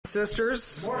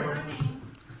sisters. Good morning.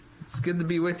 It's good to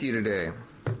be with you today.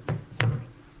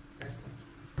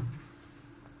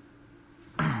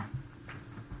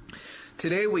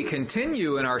 Today we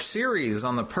continue in our series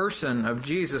on the person of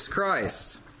Jesus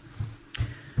Christ.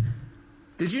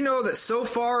 Did you know that so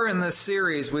far in this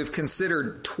series we've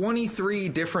considered 23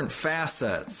 different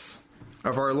facets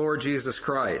of our Lord Jesus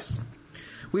Christ?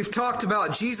 We've talked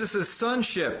about Jesus'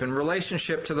 sonship and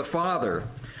relationship to the Father.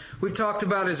 We've talked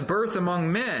about his birth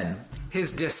among men,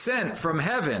 his descent from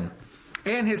heaven,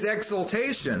 and his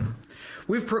exaltation.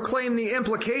 We've proclaimed the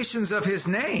implications of his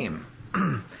name,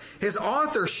 his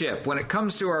authorship when it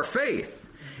comes to our faith,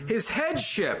 his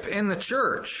headship in the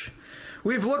church.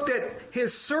 We've looked at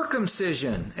his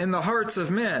circumcision in the hearts of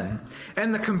men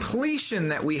and the completion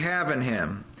that we have in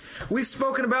him. We've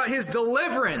spoken about his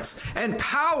deliverance and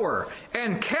power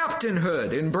and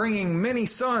captainhood in bringing many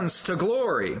sons to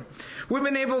glory. We've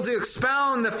been able to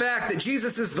expound the fact that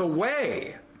Jesus is the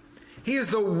way. He is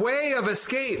the way of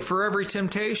escape for every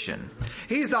temptation.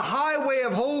 He's the highway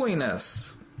of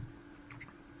holiness.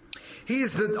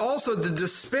 He's also the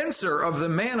dispenser of the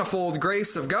manifold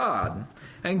grace of God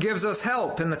and gives us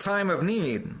help in the time of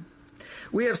need.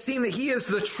 We have seen that he is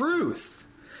the truth,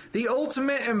 the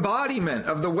ultimate embodiment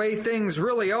of the way things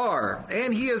really are.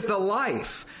 And he is the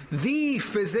life, the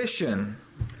physician,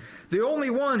 the only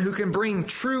one who can bring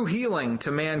true healing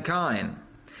to mankind.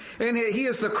 And he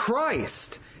is the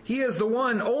Christ. He is the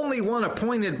only one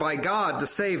appointed by God to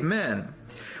save men.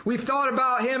 We've thought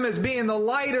about him as being the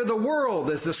light of the world,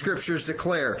 as the scriptures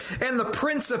declare, and the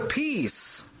Prince of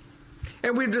Peace.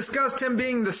 And we've discussed him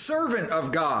being the servant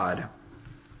of God.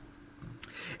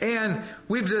 And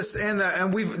we've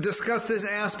discussed this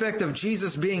aspect of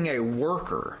Jesus being a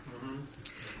worker.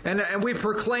 And we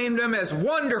proclaimed him as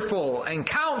wonderful and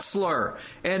counselor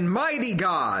and mighty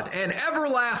God and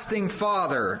everlasting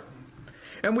Father.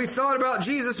 And we've thought about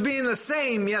Jesus being the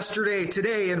same yesterday,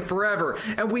 today, and forever.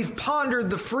 And we've pondered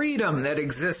the freedom that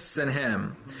exists in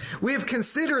him. We have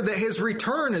considered that his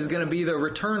return is going to be the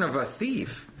return of a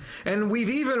thief. And we've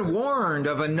even warned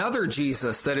of another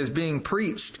Jesus that is being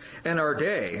preached in our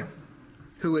day,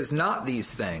 who is not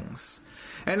these things.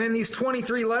 And in these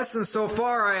 23 lessons so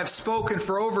far, I have spoken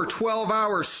for over 12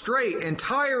 hours straight,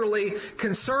 entirely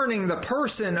concerning the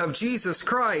person of Jesus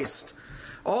Christ,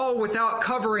 all without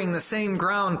covering the same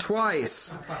ground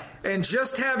twice, and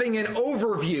just having an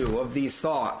overview of these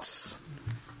thoughts.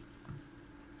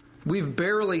 We've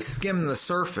barely skimmed the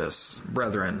surface,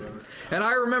 brethren. And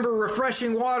I remember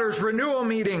Refreshing Waters renewal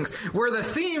meetings where the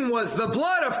theme was the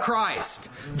blood of Christ.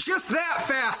 Just that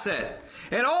facet.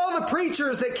 And all the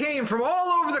preachers that came from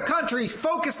all over the country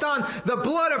focused on the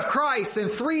blood of Christ,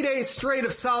 and 3 days straight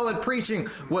of solid preaching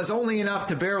was only enough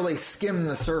to barely skim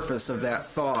the surface of that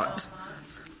thought.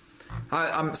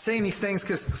 I'm saying these things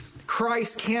because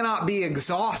Christ cannot be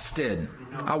exhausted.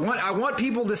 I want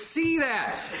people to see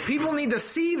that. People need to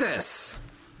see this.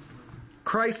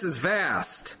 Christ is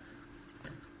vast.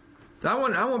 I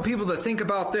want people to think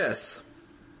about this.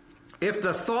 If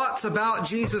the thoughts about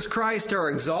Jesus Christ are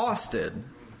exhausted,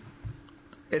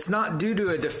 it's not due to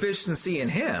a deficiency in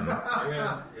him.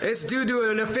 It's due to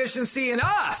a deficiency in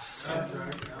us.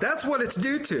 That's what it's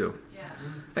due to.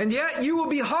 And yet you will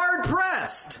be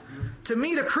hard-pressed to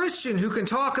meet a Christian who can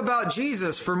talk about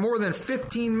Jesus for more than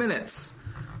 15 minutes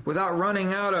without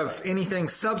running out of anything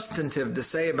substantive to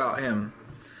say about him.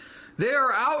 They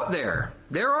are out there.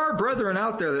 There are brethren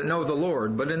out there that know the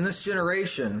Lord, but in this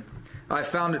generation, I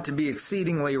found it to be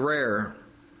exceedingly rare.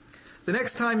 The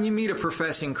next time you meet a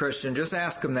professing Christian, just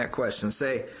ask them that question.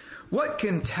 Say, what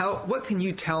can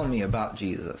you tell me about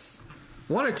Jesus?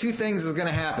 One or two things is going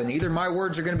to happen. Either my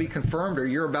words are going to be confirmed or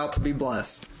you're about to be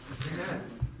blessed.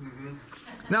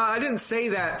 Now, I didn't say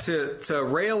that to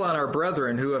rail on our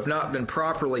brethren who have not been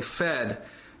properly fed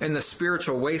in the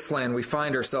spiritual wasteland we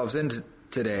find ourselves in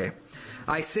today.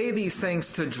 I say these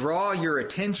things to draw your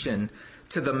attention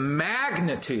to the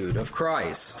magnitude of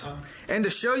Christ and to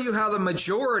show you how the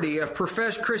majority of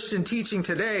professed Christian teaching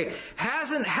today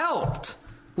hasn't helped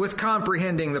with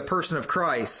comprehending the person of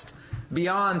Christ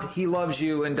beyond he loves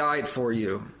you and died for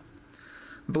you.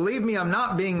 Believe me, I'm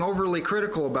not being overly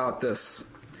critical about this.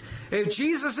 If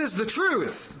Jesus is the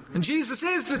truth, and Jesus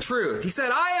is the truth, he said,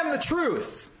 I am the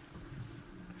truth.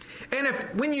 And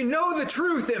if when you know the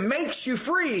truth, it makes you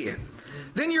free,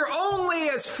 then you're only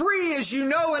as free as you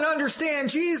know and understand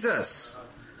Jesus.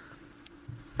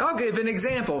 I'll give an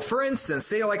example. For instance,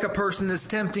 say like a person is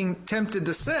tempted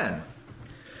to sin.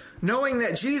 Knowing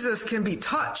that Jesus can be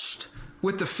touched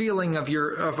with the feeling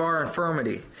of our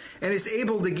infirmity and is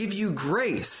able to give you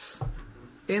grace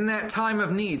in that time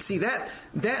of need. See, that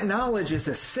knowledge is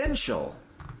essential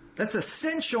That's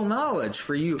essential knowledge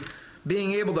for you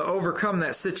being able to overcome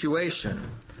that situation.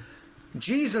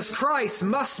 Jesus Christ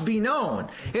must be known.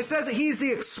 It says that He's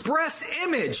the express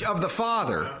image of the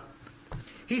Father.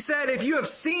 He said, if you have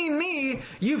seen me,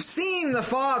 you've seen the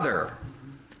Father.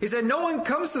 He said, no one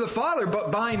comes to the Father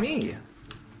but by me.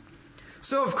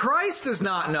 So if Christ is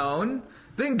not known,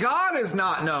 then God is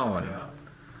not known.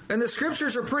 And the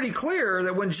scriptures are pretty clear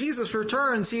that when Jesus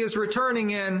returns, He is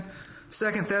returning in 2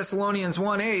 Thessalonians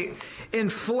 1:8, in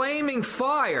flaming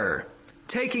fire,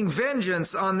 taking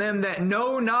vengeance on them that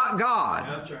know not God.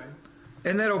 That's right.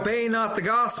 And that obey not the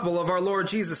gospel of our Lord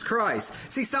Jesus Christ.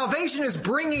 See, salvation is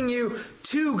bringing you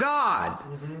to God.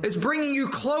 Mm-hmm. It's bringing you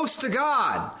close to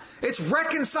God. It's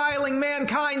reconciling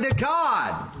mankind to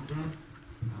God. Mm-hmm.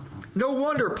 No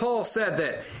wonder Paul said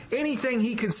that anything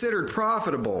he considered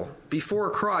profitable before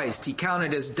Christ, he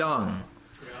counted as dung.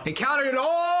 Yeah. He counted it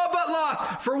all but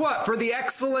loss. For what? For the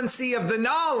excellency of the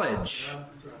knowledge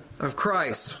of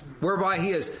Christ, whereby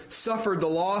He has suffered the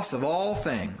loss of all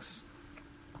things.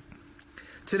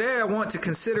 Today I want to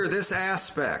consider this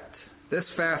aspect, this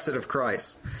facet of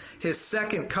Christ, His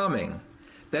second coming,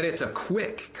 that it's a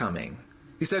quick coming.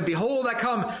 He said, behold, I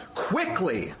come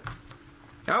quickly.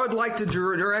 I would like to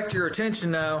direct your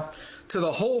attention now to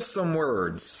the wholesome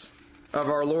words of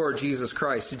our Lord Jesus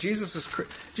Christ.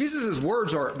 Jesus'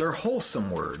 words they're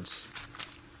wholesome words.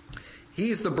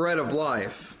 He's the bread of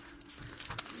life.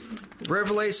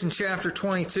 Revelation chapter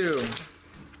 22.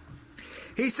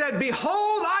 He said,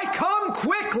 behold, I come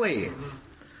quickly.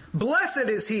 Blessed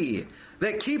is he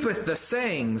that keepeth the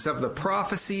sayings of the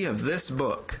prophecy of this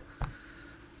book.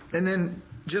 And then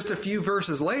just a few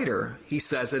verses later, he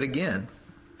says it again.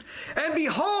 And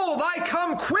behold, I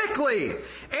come quickly,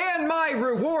 and my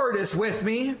reward is with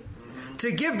me,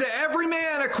 to give to every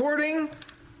man according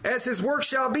as his work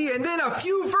shall be. And then a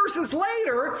few verses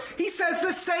later, he says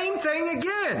the same thing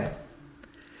again.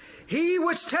 He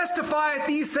which testifieth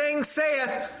these things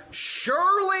saith,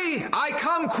 surely I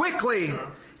come quickly.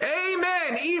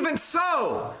 Amen. Even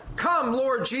so, come,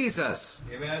 Lord Jesus.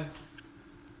 Amen.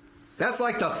 That's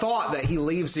like the thought that he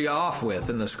leaves you off with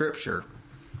in the scripture.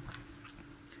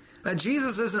 Now,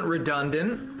 Jesus isn't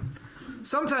redundant.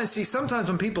 Sometimes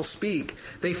when people speak,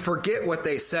 they forget what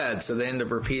they said, so they end up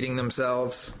repeating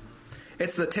themselves.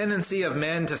 It's the tendency of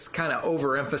men to kind of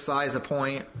overemphasize a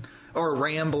point, or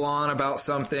ramble on about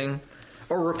something,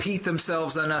 or repeat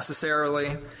themselves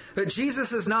unnecessarily. But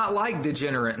Jesus is not like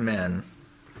degenerate men.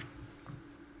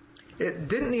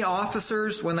 Didn't the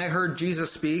officers, when they heard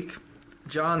Jesus speak,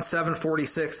 John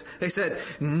 7:46, they said,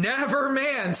 never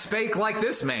man spake like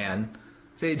this man.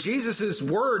 See, Jesus'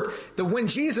 word, when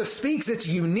Jesus speaks, it's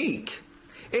unique.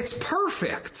 It's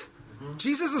perfect. Mm-hmm.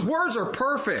 Jesus' words are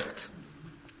perfect.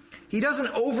 He doesn't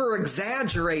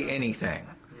over-exaggerate anything.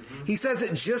 He says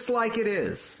it just like it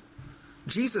is.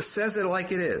 Jesus says it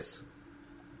like it is.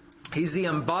 He's the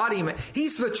embodiment.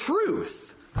 He's the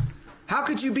truth. How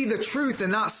could you be the truth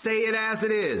and not say it as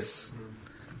it is?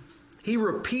 He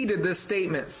repeated this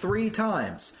statement 3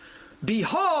 times.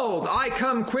 Behold, I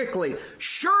come quickly.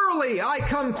 Surely I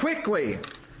come quickly.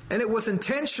 And it was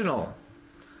intentional.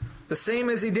 The same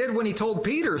as he did when he told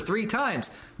Peter 3 times.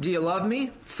 Do you love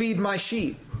me? Feed my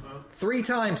sheep. 3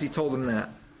 times he told him that.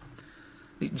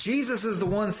 Jesus is the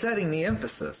one setting the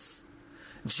emphasis.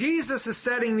 Jesus is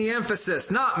setting the emphasis,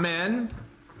 not men.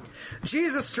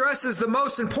 Jesus stresses the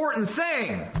most important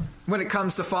thing when it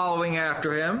comes to following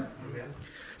after Him.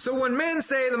 So when men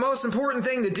say the most important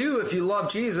thing to do if you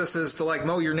love Jesus is to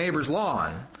mow your neighbor's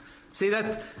lawn, see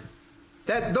that's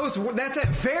at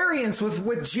variance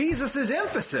with Jesus'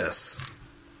 emphasis.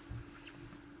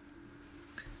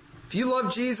 If you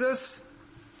love Jesus,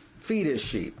 feed His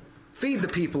sheep. Feed the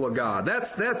people of God.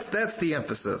 That's the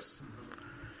emphasis.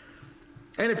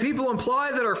 And if people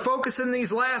imply that our focus in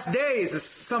these last days is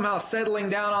somehow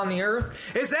settling down on the earth,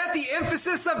 is that the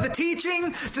emphasis of the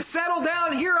teaching, to settle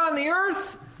down here on the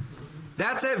earth?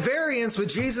 That's at variance with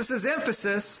Jesus'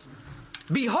 emphasis.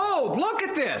 Behold, look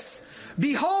at this.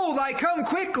 Behold, I come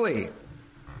quickly.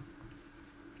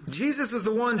 Jesus is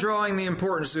the one drawing the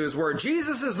importance to His word.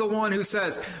 Jesus is the one who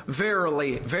says,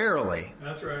 verily, verily.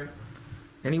 That's right.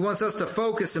 And He wants us to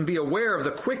focus and be aware of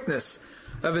the quickness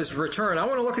of His return. I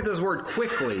want to look at this word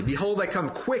quickly. Behold, I come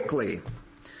quickly.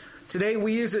 Today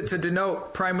we use it to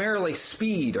denote primarily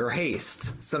speed or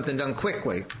haste, something done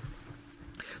quickly.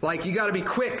 Like you got to be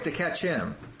quick to catch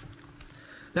Him.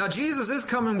 Now Jesus is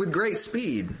coming with great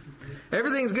speed.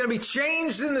 Everything's going to be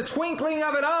changed in the twinkling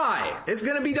of an eye. It's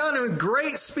going to be done with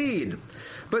great speed.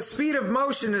 But speed of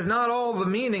motion is not all the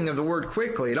meaning of the word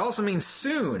quickly. It also means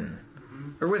soon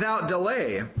or without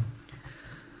delay.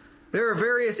 There are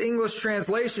various English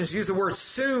translations use the word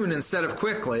soon instead of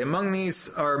quickly. Among these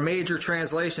are major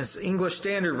translations: English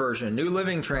Standard Version, New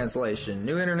Living Translation,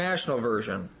 New International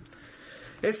Version.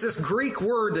 It's this Greek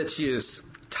word that's used,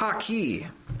 tachī.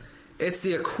 It's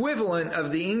the equivalent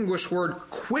of the English word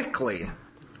quickly,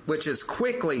 which is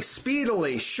quickly,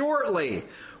 speedily, shortly,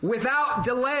 without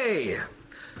delay,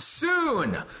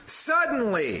 soon,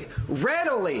 suddenly,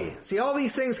 readily. See, all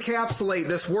these things encapsulate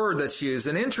this word that's used.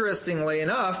 And interestingly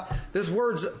enough, this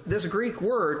Greek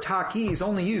word, tachī, is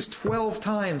only used 12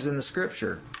 times in the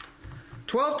Scripture.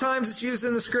 12 times it's used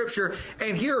in the Scripture,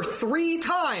 and here 3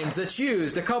 times it's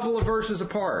used a couple of verses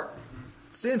apart.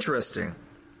 It's interesting.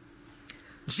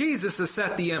 Jesus has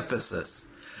set the emphasis.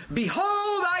 Behold,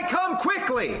 I come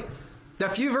quickly. A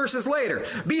few verses later.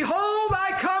 Behold,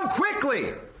 I come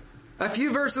quickly. A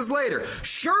few verses later.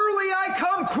 Surely I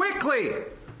come quickly.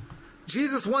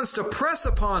 Jesus wants to press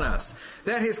upon us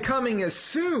that his coming is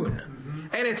soon,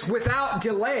 and it's without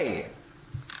delay.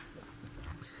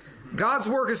 God's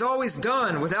work is always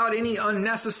done without any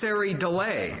unnecessary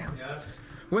delay. Yes.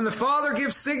 When the Father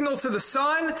gives signal to the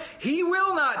Son, he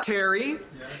will not tarry. Yes.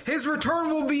 His return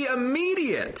will be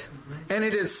immediate, and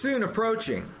it is soon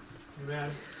approaching. Amen.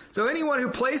 So anyone who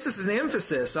places an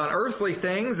emphasis on earthly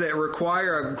things that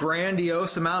require a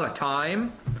grandiose amount of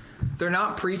time, they're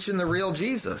not preaching the real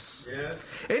Jesus. Yes.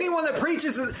 Anyone that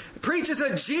preaches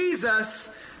a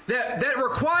Jesus that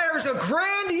requires a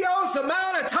grandiose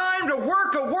amount of time to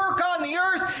work a work on the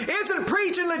earth isn't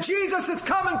preaching the Jesus that's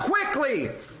coming quickly.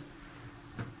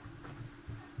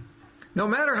 No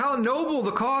matter how noble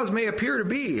the cause may appear to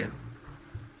be.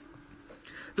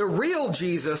 The real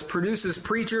Jesus produces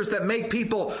preachers that make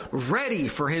people ready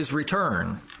for his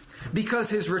return, because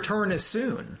his return is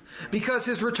soon, because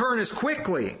his return is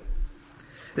quickly.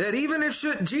 That even if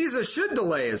Jesus should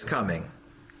delay his coming,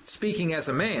 speaking as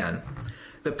a man,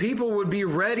 the people would be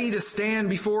ready to stand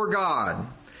before God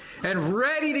and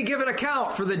ready to give an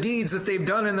account for the deeds that they've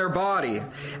done in their body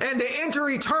and to enter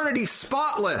eternity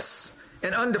spotless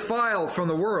and undefiled from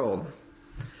the world.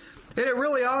 And it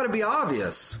really ought to be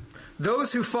obvious.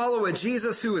 Those who follow a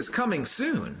Jesus who is coming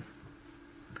soon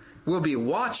will be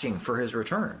watching for his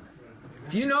return.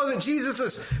 If you know that Jesus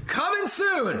is coming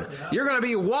soon, you're going to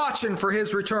be watching for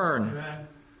his return.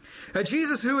 A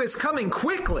Jesus who is coming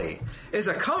quickly is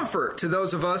a comfort to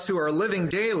those of us who are living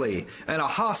daily in a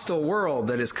hostile world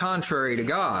that is contrary to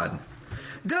God.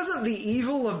 Doesn't the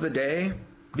evil of the day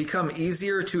become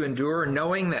easier to endure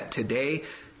knowing that today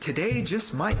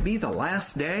just might be the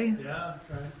last day? Yeah,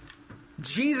 right.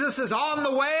 Jesus is on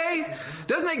the way.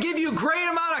 Doesn't it give you a great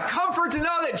amount of comfort to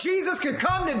know that Jesus could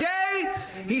come today?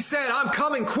 He said, I'm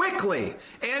coming quickly,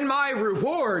 and my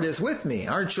reward is with me.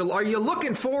 Are you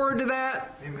looking forward to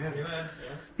that? Amen. Amen.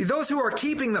 Those who are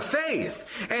keeping the faith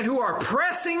and who are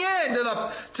pressing in to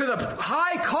the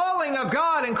high calling of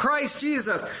God in Christ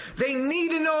Jesus, they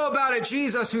need to know about a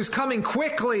Jesus who's coming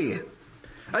quickly,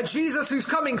 a Jesus who's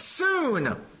coming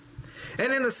soon.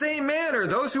 And in the same manner,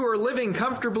 those who are living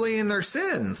comfortably in their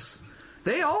sins,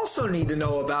 they also need to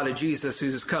know about a Jesus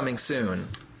who's coming soon.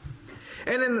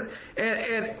 And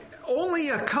only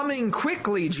a coming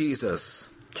quickly Jesus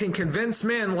can convince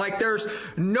men like there's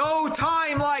no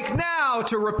time like now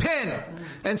to repent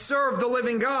and serve the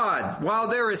living God while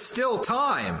there is still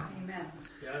time. Amen.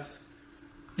 Yes.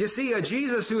 You see, a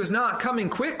Jesus who is not coming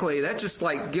quickly, that just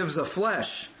like gives the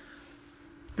flesh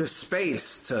the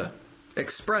space to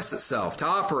express itself, to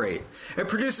operate. It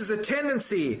produces a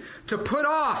tendency to put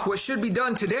off what should be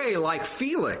done today, like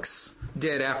Felix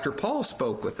did after Paul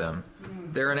spoke with them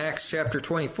there in Acts chapter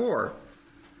 24.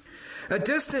 A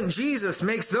distant Jesus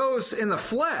makes those in the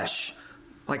flesh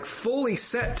like fully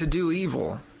set to do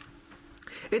evil.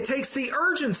 It takes the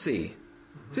urgency.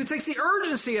 It takes the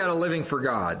urgency out of living for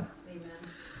God. Amen.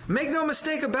 Make no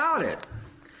mistake about it.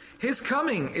 He's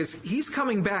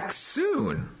coming back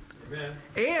soon. Amen.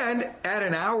 And at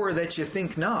an hour that you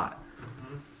think not.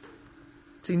 Mm-hmm.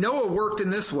 See, Noah worked in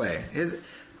this way.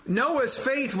 Noah's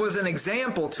faith was an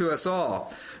example to us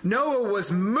all. Noah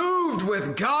was moved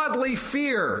with godly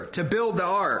fear to build the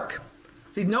ark.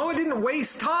 See, Noah didn't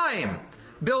waste time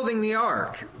building the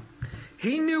ark.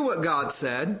 He knew what God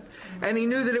said, and he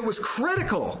knew that it was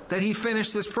critical that he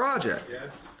finish this project. Yes.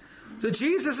 So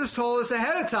Jesus has told us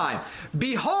ahead of time,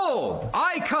 behold,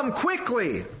 I come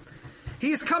quickly.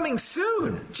 He's coming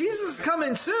soon. Jesus is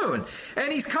coming soon.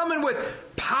 And he's coming with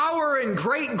power and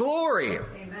great glory.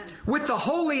 Amen. With the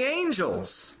holy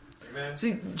angels. Amen.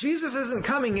 See, Jesus isn't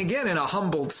coming again in a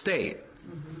humbled state.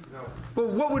 Mm-hmm. No.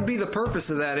 Well, what would be the purpose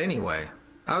of that anyway?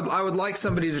 I would like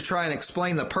somebody to try and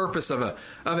explain the purpose of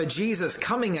a Jesus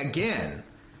coming again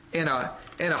in a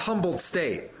humbled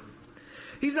state.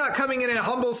 He's not coming in a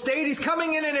humble state. He's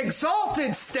coming in an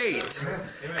exalted state.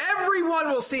 Amen.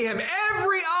 Everyone will see him.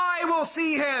 Every eye will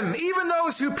see him, even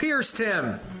those who pierced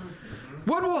him.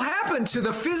 What will happen to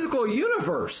the physical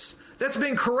universe that's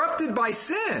been corrupted by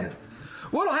sin?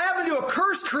 What will happen to a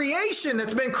cursed creation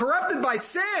that's been corrupted by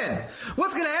sin?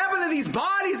 What's going to happen to these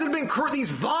bodies that have been these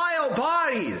vile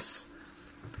bodies,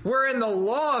 wherein the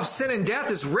law of sin and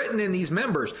death is written in these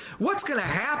members? What's going to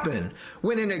happen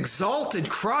when an exalted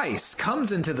Christ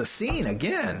comes into the scene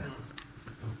again?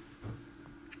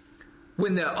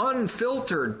 When the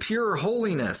unfiltered, pure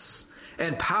holiness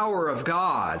and power of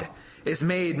God is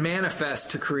made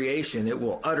manifest to creation, it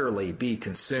will utterly be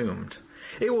consumed.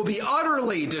 It will be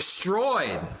utterly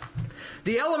destroyed.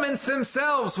 The elements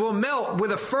themselves will melt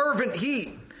with a fervent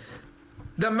heat.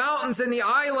 The mountains and the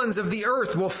islands of the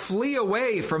earth will flee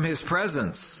away from his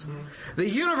presence. The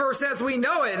universe as we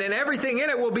know it and everything in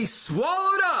it will be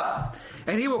swallowed up.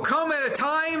 And he will come at a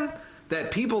time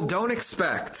that people don't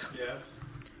expect. Yeah.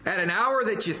 At an hour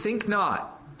that you think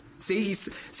not. See,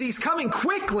 he's coming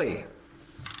quickly.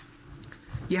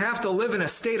 You have to live in a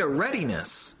state of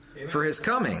readiness for his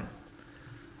coming.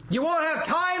 You won't have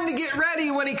time to get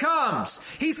ready when he comes.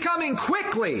 He's coming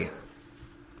quickly.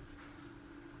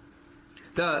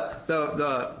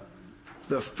 The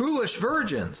foolish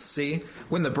virgins, see,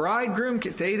 when the bridegroom,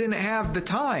 they didn't have the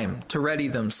time to ready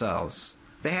themselves.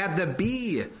 They had to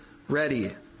be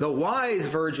ready. The wise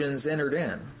virgins entered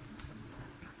in.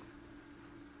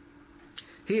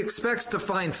 He expects to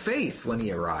find faith when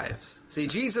he arrives. See,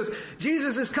 Jesus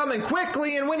is coming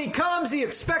quickly, and when he comes, he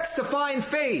expects to find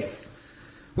faith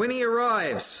when he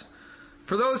arrives.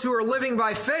 For those who are living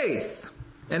by faith,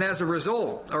 and as a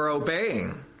result are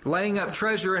obeying, laying up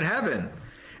treasure in heaven,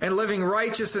 and living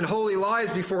righteous and holy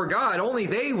lives before God, only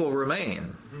they will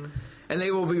remain, and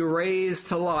they will be raised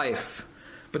to life.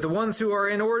 But the ones who are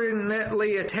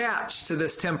inordinately attached to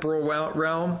this temporal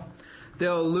realm,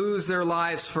 they'll lose their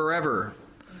lives forever.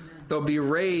 They'll be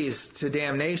raised to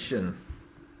damnation.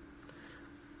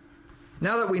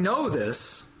 Now that we know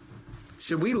this,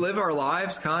 should we live our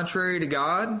lives contrary to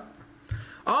God?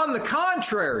 On the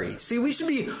contrary, see, we should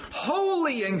be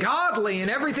holy and godly in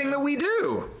everything that we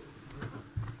do.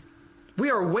 We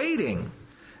are waiting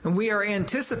and we are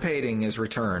anticipating his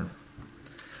return.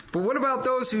 But what about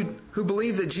those who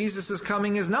believe that Jesus'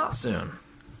 coming is not soon?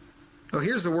 Well,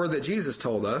 here's the word that Jesus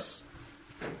told us.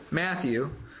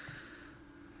 Matthew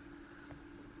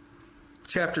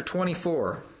chapter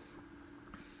 24.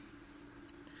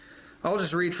 I'll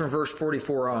just read from verse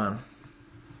 44 on.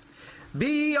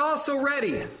 Be ye also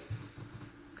ready,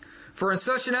 for in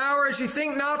such an hour as you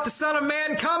think not, the Son of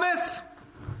Man cometh.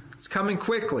 It's coming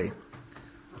quickly.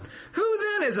 Who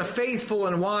then is a faithful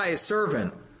and wise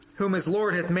servant, whom his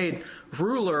Lord hath made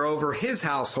ruler over his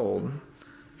household,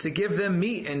 to give them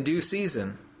meat in due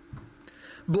season?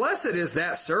 Blessed is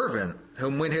that servant,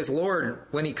 whom when his Lord,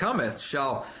 when he cometh,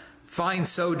 shall find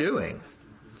so doing.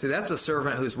 See, that's a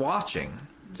servant who's watching.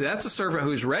 See, that's a servant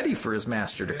who's ready for his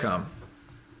master to come.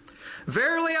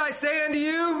 Verily I say unto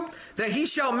you, that he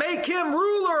shall make him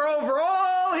ruler over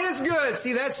all his goods.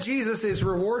 See, that's Jesus. His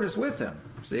reward is with him.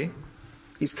 See?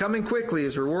 He's coming quickly.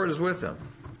 His reward is with him.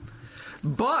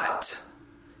 But,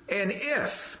 and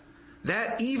if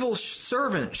that evil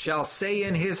servant shall say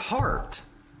in his heart,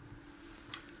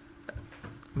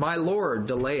 my Lord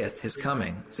delayeth his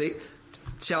coming. See?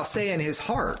 Shall say in his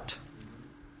heart.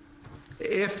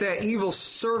 If that evil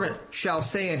servant shall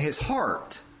say in his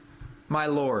heart, my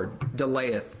Lord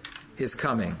delayeth his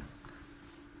coming.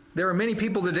 There are many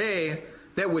people today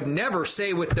that would never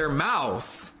say with their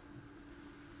mouth.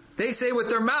 They say with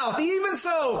their mouth, even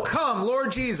so, come,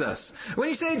 Lord Jesus. When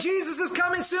you say Jesus is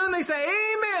coming soon, they say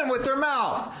amen with their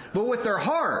mouth. But with their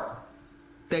heart,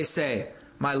 they say,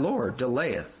 my Lord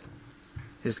delayeth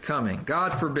his coming.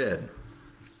 God forbid.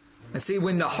 And see,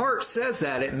 when the heart says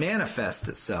that, it manifests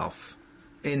itself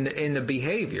in the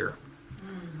behavior.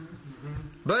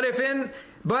 But if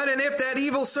that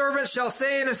evil servant shall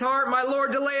say in his heart, my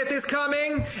Lord delayeth his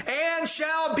coming, and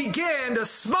shall begin to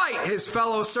smite his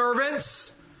fellow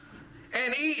servants,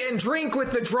 and eat and drink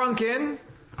with the drunken,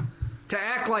 to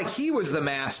act like he was the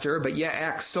master, but yet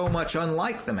act so much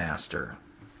unlike the master.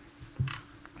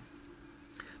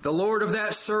 The Lord of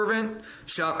that servant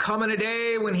shall come in a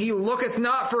day when he looketh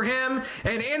not for him,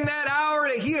 and in that hour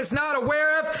that he is not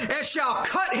aware of, and shall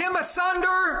cut him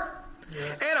asunder,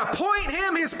 and appoint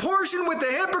him his portion with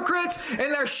the hypocrites,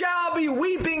 and there shall be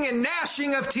weeping and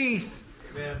gnashing of teeth.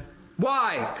 Amen.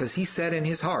 Why? Because he said in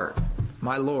his heart,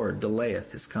 my Lord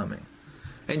delayeth his coming.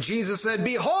 And Jesus said,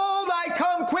 behold, I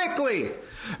come quickly.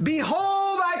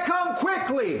 Behold, I I come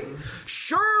quickly.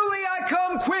 Surely I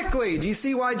come quickly. Do you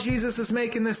see why Jesus is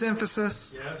making this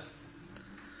emphasis? Yes.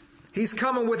 He's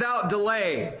coming without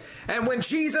delay. And when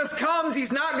Jesus comes,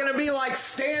 he's not going to be like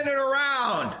standing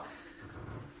around.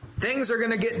 Things are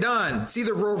going to get done. See,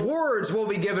 the rewards will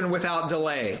be given without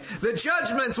delay. The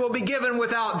judgments will be given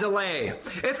without delay.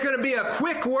 It's going to be a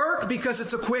quick work because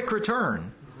it's a quick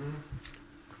return.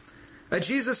 A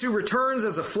Jesus who returns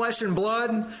as a flesh and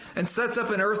blood and sets up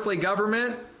an earthly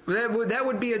government, that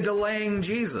would be a delaying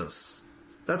Jesus.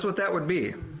 That's what that would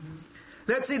be.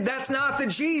 That's not the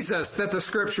Jesus that the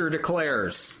Scripture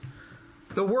declares.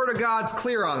 The Word of God's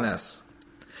clear on this.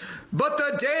 But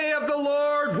the day of the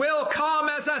Lord will come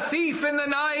as a thief in the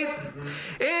night,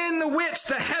 in the which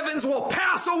the heavens will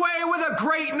pass away with a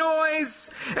great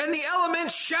noise, and the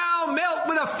elements shall melt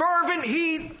with a fervent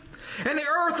heat, and the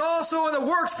earth also and the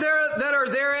works that are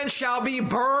therein shall be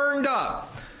burned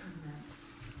up.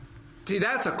 See,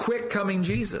 that's a quick coming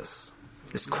Jesus.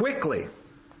 It's quickly.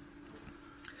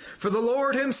 For the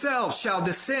Lord himself shall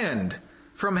descend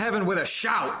from heaven with a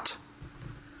shout,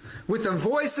 with the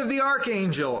voice of the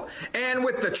archangel, and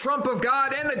with the trump of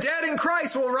God, and the dead in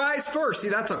Christ will rise first. See,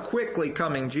 that's a quickly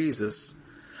coming Jesus.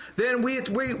 Then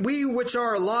we which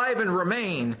are alive and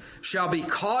remain shall be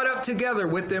caught up together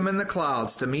with them in the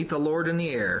clouds to meet the Lord in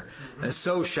the air. And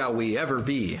so shall we ever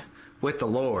be with the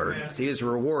Lord. See, his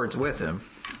rewards with him.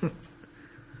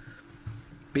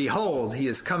 Behold, he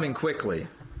is coming quickly.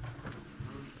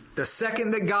 The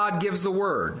second that God gives the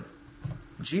word,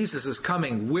 Jesus'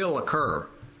 coming will occur.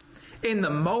 In the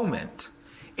moment,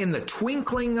 in the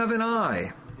twinkling of an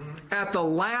eye, at the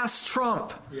last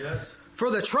trump. Yes.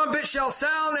 For the trumpet shall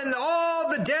sound, and all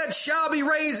the dead shall be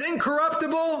raised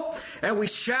incorruptible, and we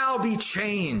shall be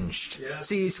changed. Yes.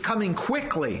 See, he's coming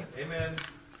quickly. Amen.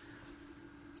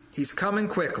 He's coming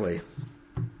quickly.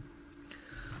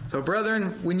 So,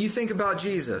 brethren, when you think about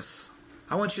Jesus,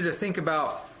 I want you to think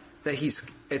about that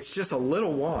it's just a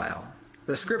little while.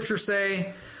 The scriptures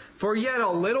say, for yet a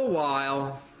little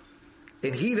while,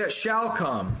 and he that shall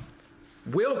come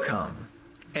will come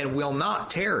and will not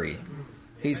tarry.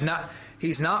 He's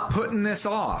not putting this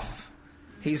off.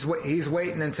 He's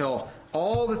waiting until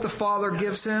all that the Father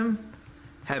gives him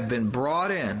have been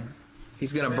brought in.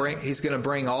 He's going to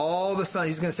bring all the sons.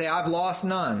 He's going to say, I've lost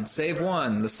none, save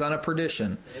one, the son of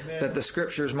perdition, Amen. that the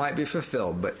scriptures might be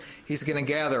fulfilled. But he's going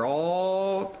to gather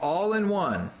all in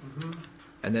one,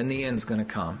 and then the end's going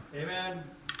to come. Amen.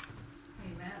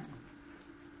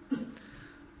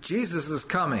 Jesus is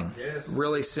coming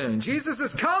really soon. Jesus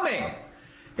is coming.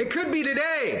 It could be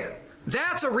today.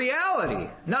 That's a reality,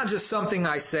 not just something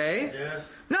I say,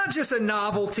 not just a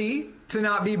novelty to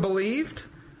not be believed.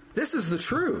 This is the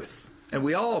truth. And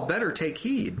we all better take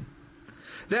heed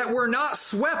that we're not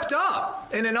swept up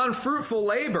in an unfruitful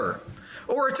labor,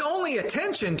 or it's only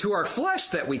attention to our flesh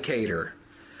that we cater,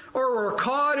 or we're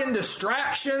caught in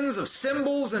distractions of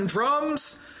cymbals and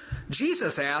drums.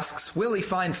 Jesus asks, will he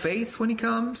find faith when he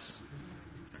comes?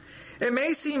 It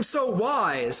may seem so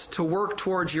wise to work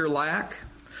towards your lack,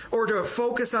 or to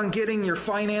focus on getting your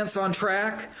finance on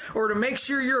track, or to make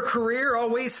sure your career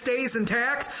always stays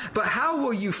intact. But how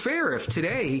will you fare if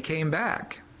today he came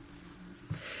back?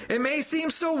 It may seem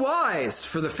so wise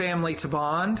for the family to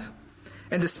bond,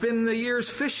 and to spend the years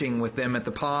fishing with them at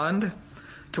the pond,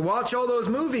 to watch all those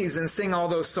movies and sing all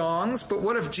those songs. But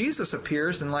what if Jesus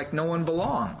appears and like no one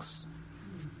belongs?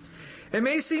 It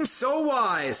may seem so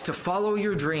wise to follow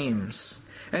your dreams,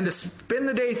 and to spend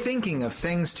the day thinking of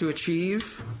things to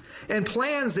achieve and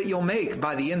plans that you'll make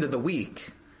by the end of the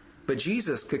week. But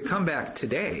Jesus could come back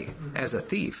today as a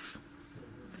thief.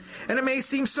 And it may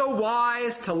seem so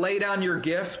wise to lay down your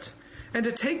gift and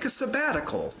to take a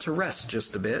sabbatical to rest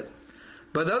just a bit.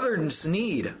 But others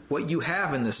need what you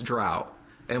have in this drought.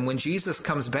 And when Jesus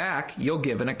comes back, you'll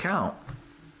give an account.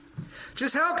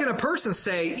 Just how can a person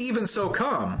say, even so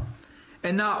come,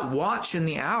 and not watch in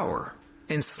the hour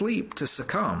and sleep to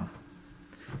succumb?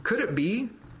 Could it be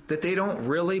that they don't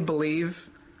really believe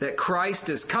that Christ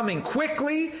is coming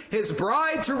quickly, his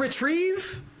bride to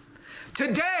retrieve?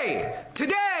 Today,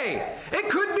 it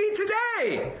could be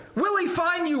today. Will he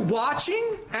find you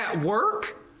watching, at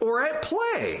work, or at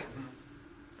play?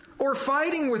 Or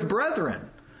fighting with brethren,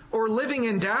 or living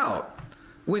in doubt?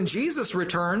 When Jesus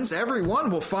returns,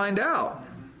 everyone will find out.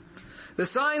 The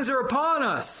signs are upon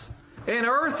us, in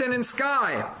earth and in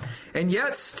sky, and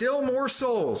yet still more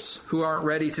souls who aren't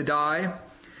ready to die.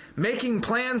 Making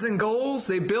plans and goals,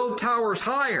 they build towers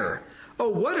higher. Oh,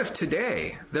 what if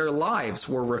today their lives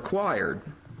were required?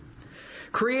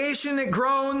 Creation, it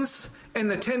groans, and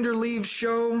the tender leaves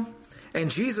show, and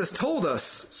Jesus told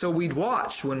us so we'd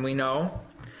watch when we know.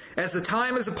 As the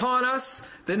time is upon us,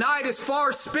 the night is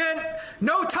far spent,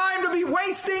 no time to be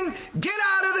wasting. Get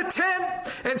out of the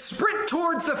tent and sprint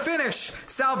towards the finish.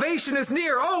 Salvation is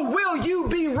near. Oh, will you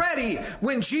be ready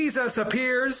when Jesus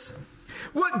appears?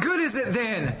 What good is it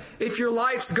then if your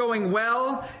life's going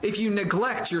well, if you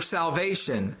neglect your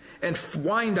salvation and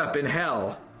wind up in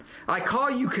hell? I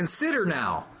call you, consider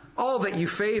now all that you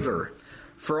favor,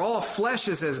 for all flesh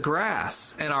is as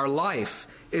grass, and our life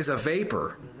is a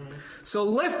vapor. So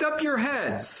lift up your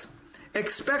heads,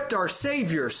 expect our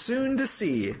Savior soon to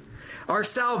see. Our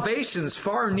salvation's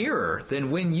far nearer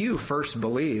than when you first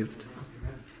believed.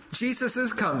 Jesus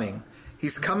is coming.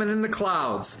 He's coming in the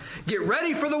clouds. Get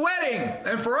ready for the wedding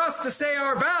and for us to say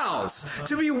our vows.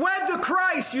 To be wed to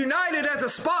Christ, united as a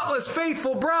spotless,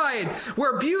 faithful bride,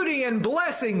 where beauty and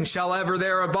blessing shall ever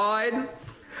there abide.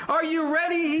 Are you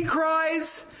ready, he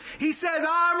cries. He says,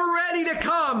 I'm ready to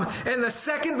come. And the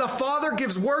second the Father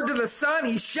gives word to the Son,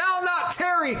 he shall not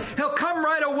tarry. He'll come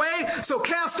right away. So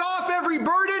cast off every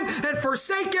burden and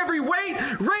forsake every weight.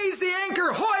 Raise the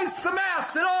anchor, hoist the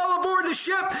mast, and all aboard the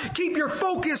ship. Keep your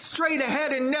focus straight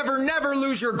ahead and never, never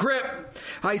lose your grip.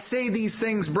 I say these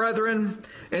things, brethren,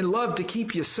 and love to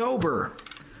keep you sober.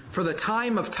 For the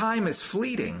time of time is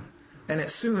fleeting, and it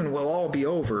soon will all be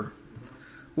over.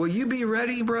 Will you be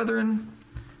ready, brethren?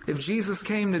 If Jesus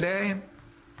came today,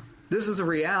 this is a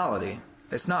reality.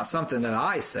 It's not something that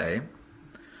I say.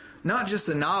 Not just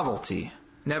a novelty,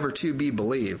 never to be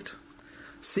believed.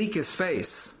 Seek his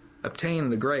face, obtain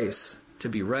the grace to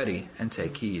be ready and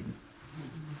take heed.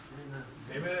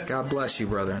 Amen. God bless you,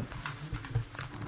 brethren.